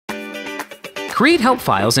Create help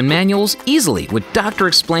files and manuals easily with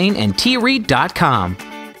Dr.Explain and treat.com.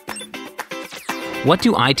 What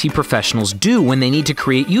do IT professionals do when they need to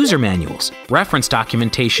create user manuals, reference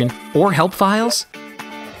documentation, or help files?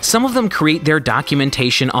 Some of them create their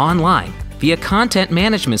documentation online via content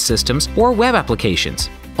management systems or web applications.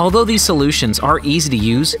 Although these solutions are easy to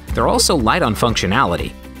use, they're also light on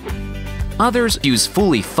functionality. Others use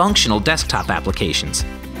fully functional desktop applications.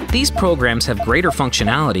 These programs have greater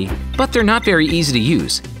functionality, but they're not very easy to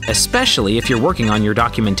use, especially if you're working on your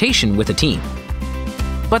documentation with a team.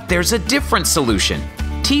 But there's a different solution,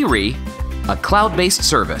 T-Re, a cloud-based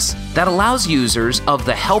service that allows users of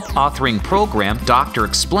the help authoring program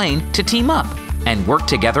Dr.Explain to team up and work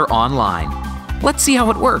together online. Let's see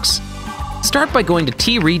how it works. Start by going to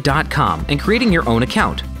treat.com and creating your own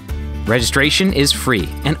account. Registration is free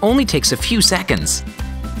and only takes a few seconds.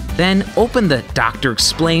 Then open the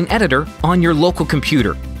Dr.Explain editor on your local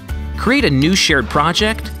computer. Create a new shared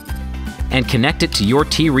project and connect it to your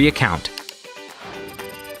T-Re account.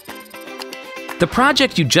 The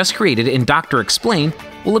project you just created in Dr.Explain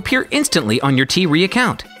will appear instantly on your T-Re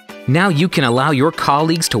account. Now you can allow your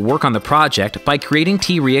colleagues to work on the project by creating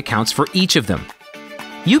T-Re accounts for each of them.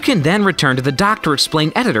 You can then return to the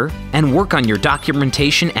Dr.Explain editor and work on your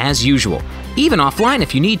documentation as usual, even offline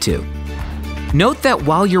if you need to. Note that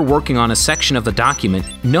while you're working on a section of the document,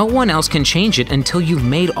 no one else can change it until you've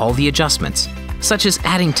made all the adjustments, such as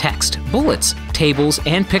adding text, bullets, tables,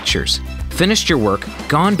 and pictures, finished your work,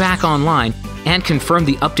 gone back online, and confirmed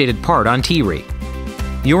the updated part on T-Re.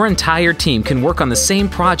 Your entire team can work on the same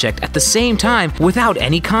project at the same time without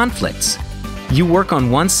any conflicts. You work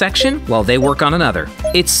on one section while they work on another.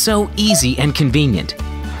 It's so easy and convenient.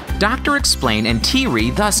 Dr.Explain and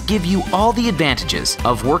T-Re thus give you all the advantages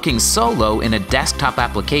of working solo in a desktop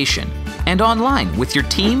application and online with your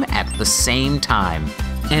team at the same time.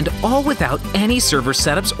 And all without any server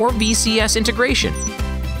setups or VCS integration.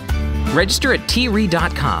 Register at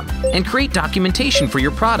treat.com and create documentation for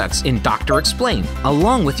your products in Dr.Explain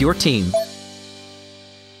along with your team.